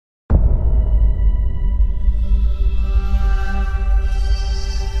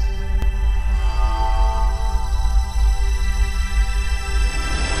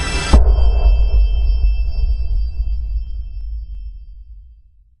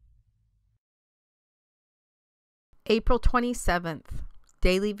April 27th,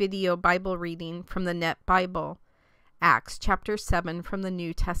 Daily Video Bible Reading from the Net Bible, Acts chapter 7 from the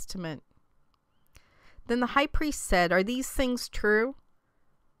New Testament. Then the high priest said, "Are these things true?"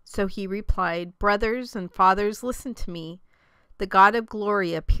 So he replied, "Brothers and fathers, listen to me. The God of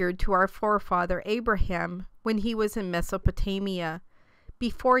glory appeared to our forefather Abraham when he was in Mesopotamia,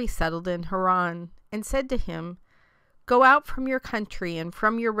 before he settled in Haran, and said to him, 'Go out from your country and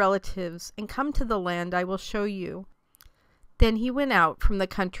from your relatives, and come to the land I will show you.' Then he went out from the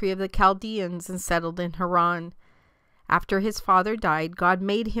country of the Chaldeans and settled in Haran. After his father died, God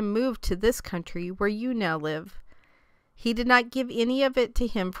made him move to this country where you now live. He did not give any of it to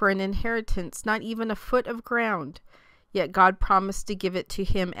him for an inheritance, not even a foot of ground. Yet God promised to give it to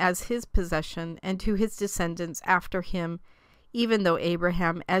him as his possession and to his descendants after him, even though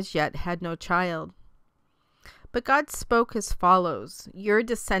Abraham as yet had no child. But God spoke as follows: 'Your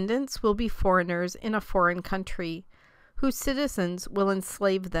descendants will be foreigners in a foreign country, whose citizens will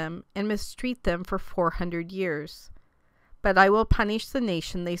enslave them and mistreat them for 400 years. But I will punish the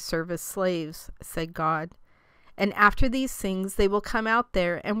nation they serve as slaves,' said God. 'And after these things they will come out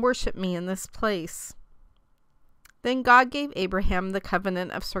there and worship me in this place.' Then God gave Abraham the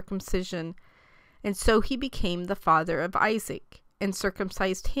covenant of circumcision, and so he became the father of Isaac, and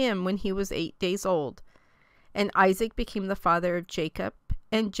circumcised him when he was 8 days old. And Isaac became the father of Jacob,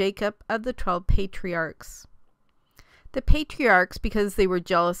 and Jacob of the 12 patriarchs. The patriarchs, because they were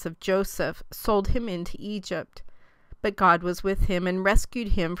jealous of Joseph, sold him into Egypt. But God was with him and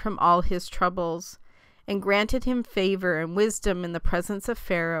rescued him from all his troubles, and granted him favor and wisdom in the presence of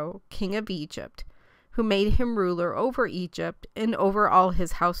Pharaoh, king of Egypt, who made him ruler over Egypt and over all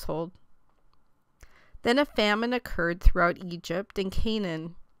his household. Then a famine occurred throughout Egypt and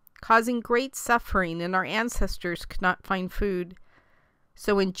Canaan, causing great suffering, and our ancestors could not find food.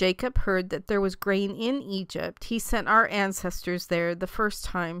 So when Jacob heard that there was grain in Egypt, he sent our ancestors there the first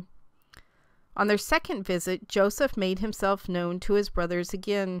time. On their second visit, Joseph made himself known to his brothers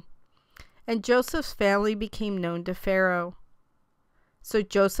again, and Joseph's family became known to Pharaoh. So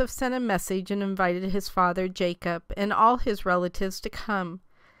Joseph sent a message and invited his father Jacob and all his relatives to come,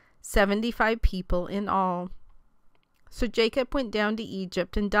 75 people in all. So Jacob went down to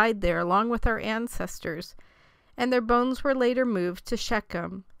Egypt and died there along with our ancestors, and their bones were later moved to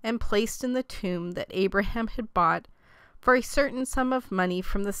Shechem and placed in the tomb that Abraham had bought for a certain sum of money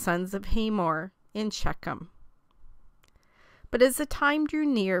from the sons of Hamor in Shechem. But as the time drew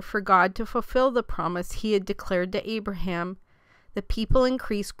near for God to fulfill the promise he had declared to Abraham, the people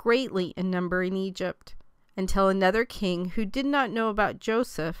increased greatly in number in Egypt, until another king who did not know about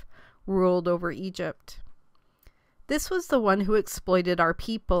Joseph ruled over Egypt. This was the one who exploited our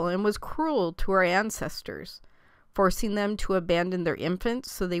people and was cruel to our ancestors, forcing them to abandon their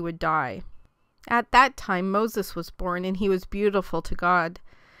infants so they would die. At that time Moses was born, and he was beautiful to God.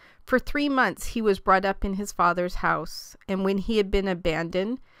 For 3 months he was brought up in his father's house, and when he had been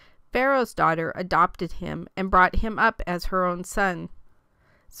abandoned, Pharaoh's daughter adopted him and brought him up as her own son.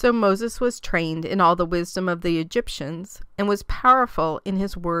 So Moses was trained in all the wisdom of the Egyptians, and was powerful in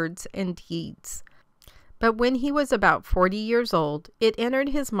his words and deeds. But when he was about 40 years old, it entered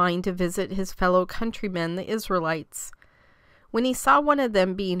his mind to visit his fellow countrymen, the Israelites. When he saw one of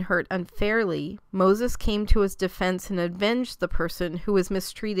them being hurt unfairly, Moses came to his defense and avenged the person who was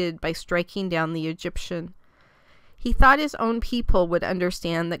mistreated by striking down the Egyptian. He thought his own people would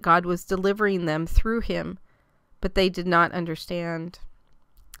understand that God was delivering them through him, but they did not understand.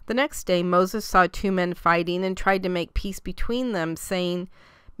 The next day Moses saw 2 men fighting and tried to make peace between them, saying,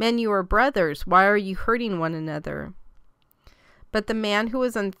 "Men, you are brothers. Why are you hurting one another?" But the man who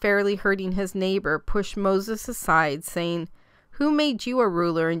was unfairly hurting his neighbor pushed Moses aside, saying, "Who made you a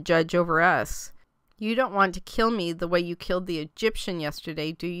ruler and judge over us? You don't want to kill me the way you killed the Egyptian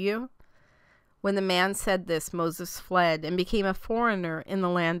yesterday, do you?" When the man said this, Moses fled and became a foreigner in the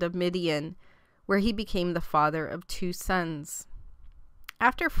land of Midian, where he became the father of 2 sons.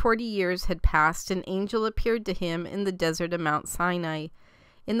 After 40 years had passed, an angel appeared to him in the desert of Mount Sinai,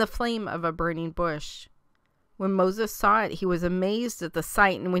 in the flame of a burning bush. When Moses saw it, he was amazed at the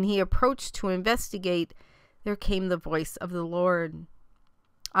sight, and when he approached to investigate, there came the voice of the Lord.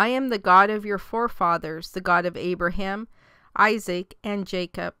 "I am the God of your forefathers, the God of Abraham, Isaac, and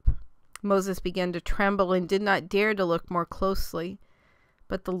Jacob." Moses began to tremble and did not dare to look more closely.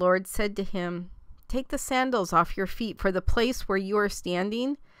 But the Lord said to him, "Take the sandals off your feet, for the place where you are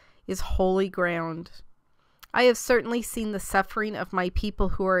standing is holy ground. I have certainly seen the suffering of my people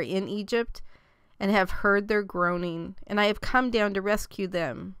who are in Egypt, and have heard their groaning, and I have come down to rescue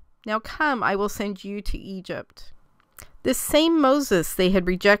them. Now come, I will send you to Egypt." This same Moses they had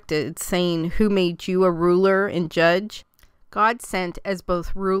rejected, saying, "Who made you a ruler and judge?" God sent as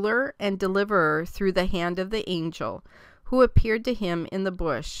both ruler and deliverer through the hand of the angel who appeared to him in the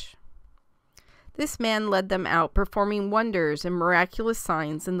bush. This man led them out, performing wonders and miraculous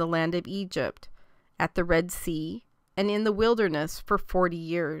signs in the land of Egypt, at the Red Sea, and in the wilderness for 40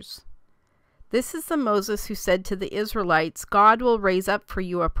 years. This is the Moses who said to the Israelites, "God will raise up for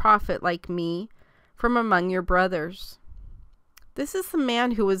you a prophet like me from among your brothers." This is the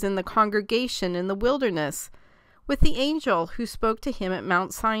man who was in the congregation in the wilderness with the angel who spoke to him at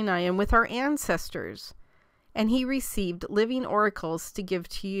Mount Sinai and with our ancestors, and he received living oracles to give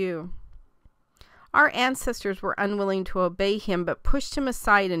to you. Our ancestors were unwilling to obey him, but pushed him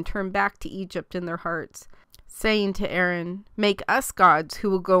aside and turned back to Egypt in their hearts, saying to Aaron, "Make us gods who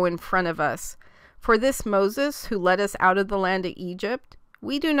will go in front of us. For this Moses who led us out of the land of Egypt,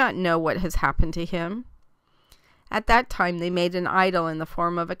 we do not know what has happened to him." At that time they made an idol in the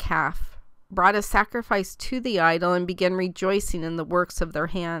form of a calf, brought a sacrifice to the idol, and began rejoicing in the works of their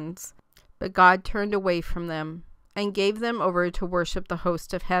hands. But God turned away from them, and gave them over to worship the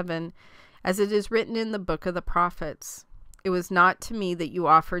host of heaven, as it is written in the book of the prophets. "It was not to me that you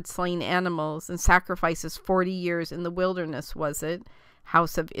offered slain animals and sacrifices 40 years in the wilderness, was it,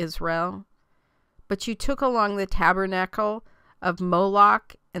 house of Israel? But you took along the tabernacle of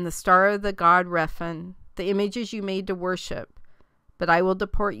Moloch and the star of the god Rephan, the images you made to worship. But I will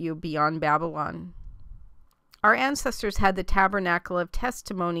deport you beyond Babylon." Our ancestors had the tabernacle of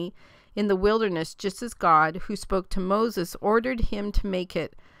testimony in the wilderness, just as God, who spoke to Moses, ordered him to make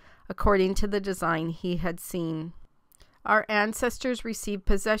it according to the design he had seen. Our ancestors received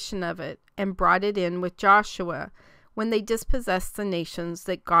possession of it and brought it in with Joshua when they dispossessed the nations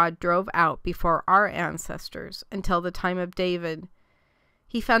that God drove out before our ancestors until the time of David.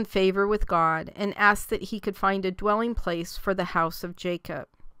 He found favor with God and asked that he could find a dwelling place for the house of Jacob.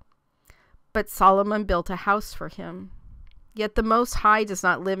 But Solomon built a house for him. Yet the Most High does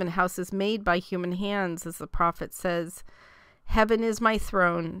not live in houses made by human hands, as the prophet says, "Heaven is my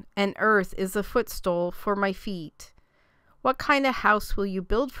throne, and earth is a footstool for my feet. What kind of house will you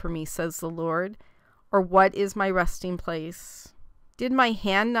build for me, says the Lord, or what is my resting place? Did my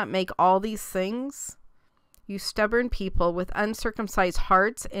hand not make all these things? You stubborn people with uncircumcised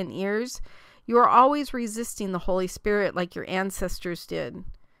hearts and ears, you are always resisting the Holy Spirit like your ancestors did.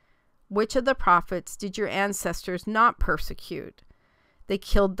 Which of the prophets did your ancestors not persecute? They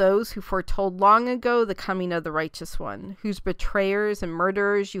killed those who foretold long ago the coming of the righteous one, whose betrayers and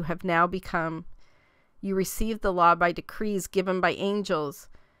murderers you have now become. You received the law by decrees given by angels,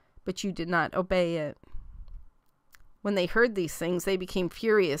 but you did not obey it." When they heard these things, they became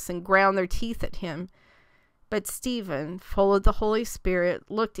furious and ground their teeth at him. But Stephen, full of the Holy Spirit,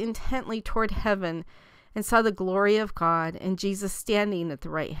 looked intently toward heaven and saw the glory of God and Jesus standing at the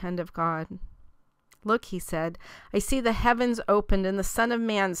right hand of God. "Look," he said, "I see the heavens opened and the Son of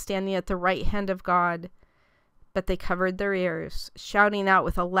Man standing at the right hand of God." But they covered their ears, shouting out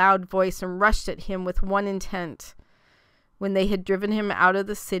with a loud voice, and rushed at him with one intent. When they had driven him out of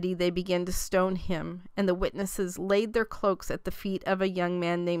the city, they began to stone him, and the witnesses laid their cloaks at the feet of a young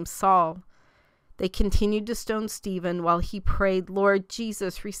man named Saul. They continued to stone Stephen while he prayed, "Lord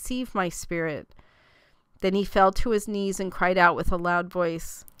Jesus, receive my spirit." Then he fell to his knees and cried out with a loud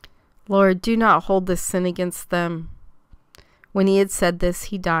voice, "Lord, do not hold this sin against them." When he had said this,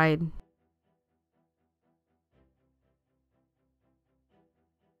 he died.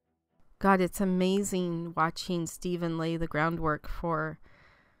 God, it's amazing watching Stephen lay the groundwork for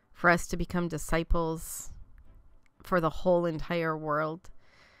us to become disciples for the whole entire world.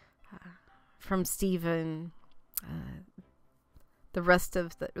 From Stephen, the rest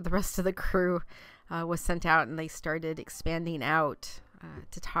of the crew was sent out, and they started expanding out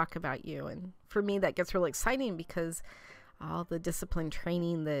to talk about you. And for me, that gets really exciting because all the discipline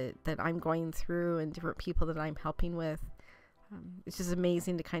training that I'm going through and different people that I'm helping with, it's just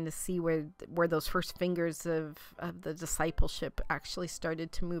amazing to kind of see where those first fingers of the discipleship actually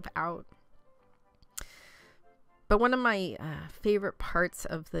started to move out. But one of my favorite parts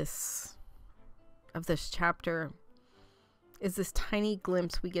of this chapter is this tiny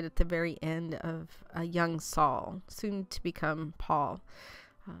glimpse we get at the very end of a young Saul, soon to become Paul.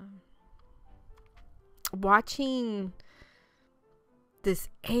 Watching this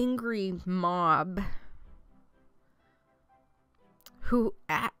angry mob who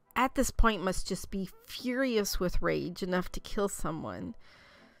at this point must just be furious with rage enough to kill someone.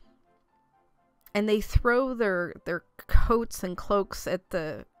 And they throw their coats and cloaks at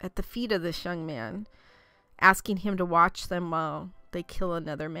the feet of this young man, asking him to watch them while they kill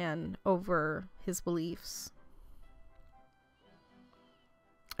another man over his beliefs.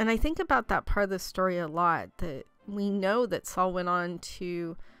 And I think about that part of the story a lot, that we know that Saul went on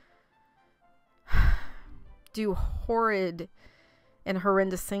to do horrid and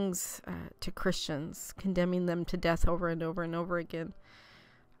horrendous things to Christians, condemning them to death over and over and over again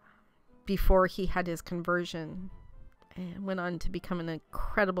before he had his conversion and went on to become an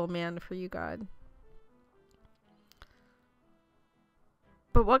incredible man for you, God.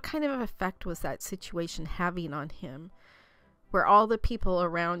 But what kind of effect was that situation having on him, where all the people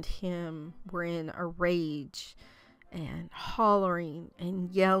around him were in a rage and hollering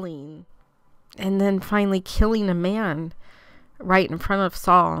and yelling, and then finally killing a man right in front of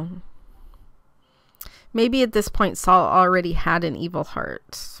Saul? Maybe at this point Saul already had an evil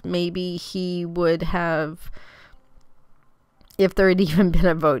heart. Maybe he would have, if there had even been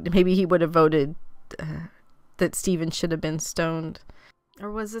a vote, maybe he would have voted that Stephen should have been stoned.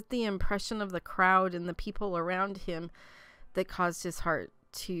 Or was it the impression of the crowd and the people around him that caused his heart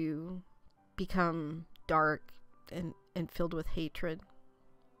to become dark and filled with hatred?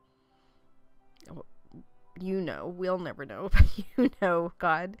 You know, we'll never know, but you know,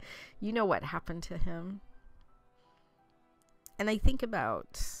 God, you know what happened to him. And I think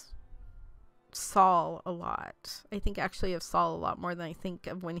about Saul a lot. I think actually of Saul a lot more than I think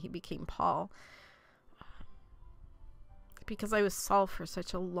of when he became Paul. Because I was Saul for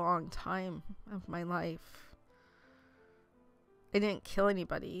such a long time of my life. I didn't kill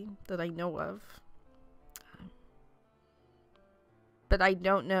anybody that I know of. But I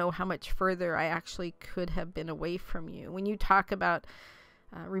don't know how much further I actually could have been away from you. When you talk about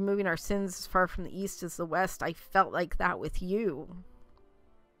removing our sins as far from the east as the west, I felt like that with you.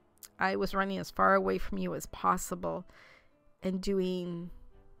 I was running as far away from you as possible and doing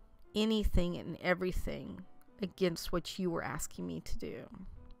anything and everything against what you were asking me to do.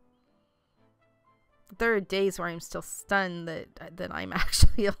 There are days where I'm still stunned that I'm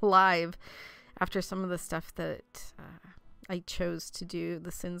actually alive after some of the stuff that I chose to do,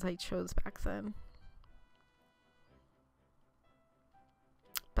 the sins I chose back then.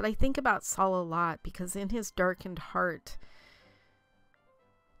 But I think about Saul a lot, because in his darkened heart,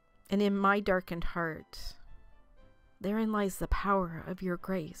 and in my darkened heart, therein lies the power of your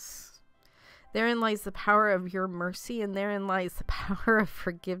grace. Therein lies the power of your mercy, and therein lies the power of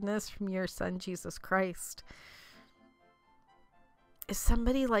forgiveness from your Son, Jesus Christ. If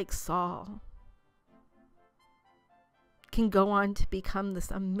somebody like Saul can go on to become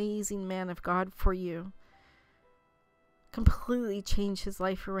this amazing man of God for you, completely change his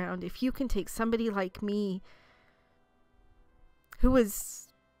life around, if you can take somebody like me who was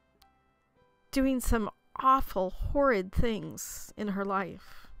doing some awful, horrid things in her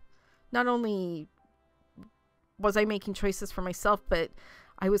life, not only was I making choices for myself, but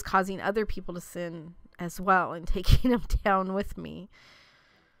I was causing other people to sin as well and taking them down with me.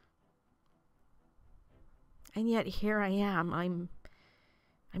 And yet here I am. I'm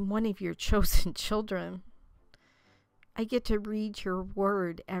one of your chosen children. I get to read your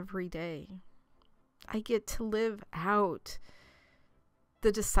word every day. I get to live out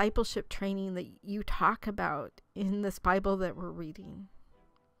the discipleship training that you talk about in this Bible that we're reading.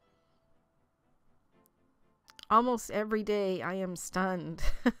 Almost every day I am stunned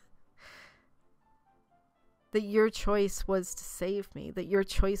that your choice was to save me, that your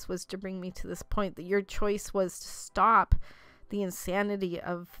choice was to bring me to this point, that your choice was to stop the insanity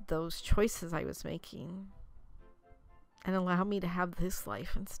of those choices I was making and allow me to have this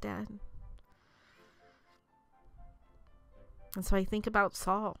life instead. And so I think about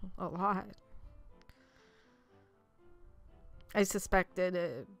Saul a lot. I suspect at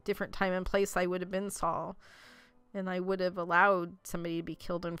a different time and place I would have been Saul, and I would have allowed somebody to be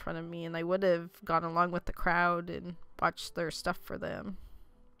killed in front of me, and I would have gone along with the crowd and watched their stuff for them.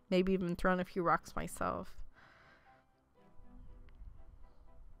 Maybe even thrown a few rocks myself.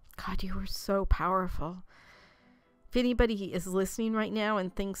 God, you were so powerful. If anybody is listening right now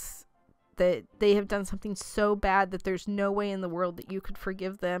and thinks that they have done something so bad that there's no way in the world that you could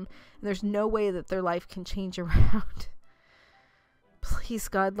forgive them, and there's no way that their life can change around, please,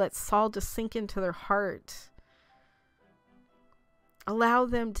 God, let Saul just sink into their heart. Allow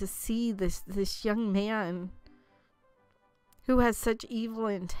them to see this young man who has such evil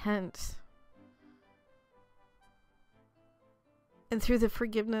intent. And through the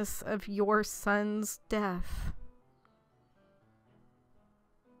forgiveness of your Son's death,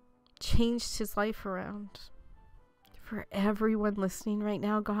 changed his life around. For everyone listening right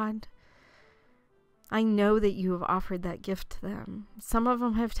now, God, I know that you have offered that gift to them. Some of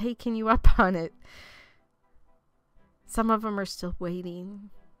them have taken you up on it. Some of them are still waiting.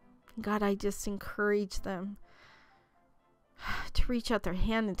 God, I just encourage them. to reach out their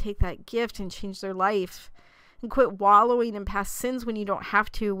hand and take that gift and change their life, and quit wallowing in past sins when you don't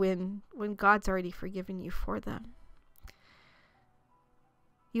have to, when God's already forgiven you for them.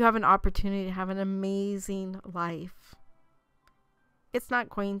 You have an opportunity to have an amazing life. It's not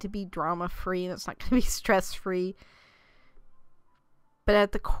going to be drama-free, and it's not going to be stress-free. But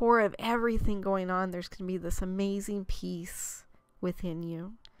at the core of everything going on, there's going to be this amazing peace within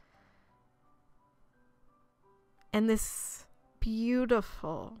you. And this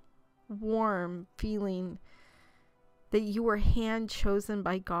beautiful, warm feeling that you were hand-chosen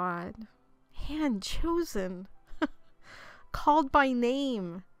by God. Hand-chosen. Called by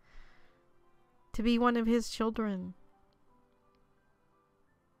name to be one of his children.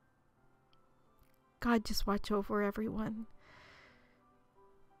 God, just watch over everyone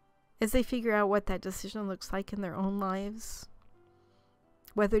as they figure out what that decision looks like in their own lives,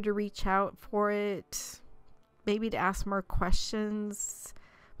 whether to reach out for it, maybe to ask more questions,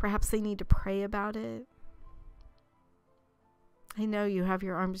 perhaps they need to pray about it. I know you have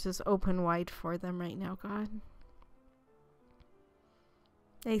your arms just open wide for them right now, God.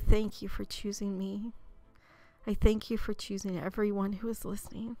 I thank you for choosing me. I thank you for choosing everyone who is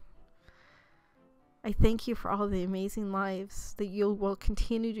listening. I thank you for all the amazing lives that you will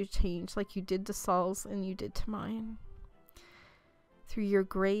continue to change, like you did to Saul's and you did to mine. Through your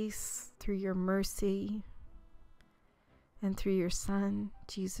grace, through your mercy, and through your Son,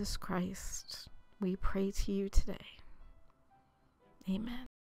 Jesus Christ, we pray to you today. Amen.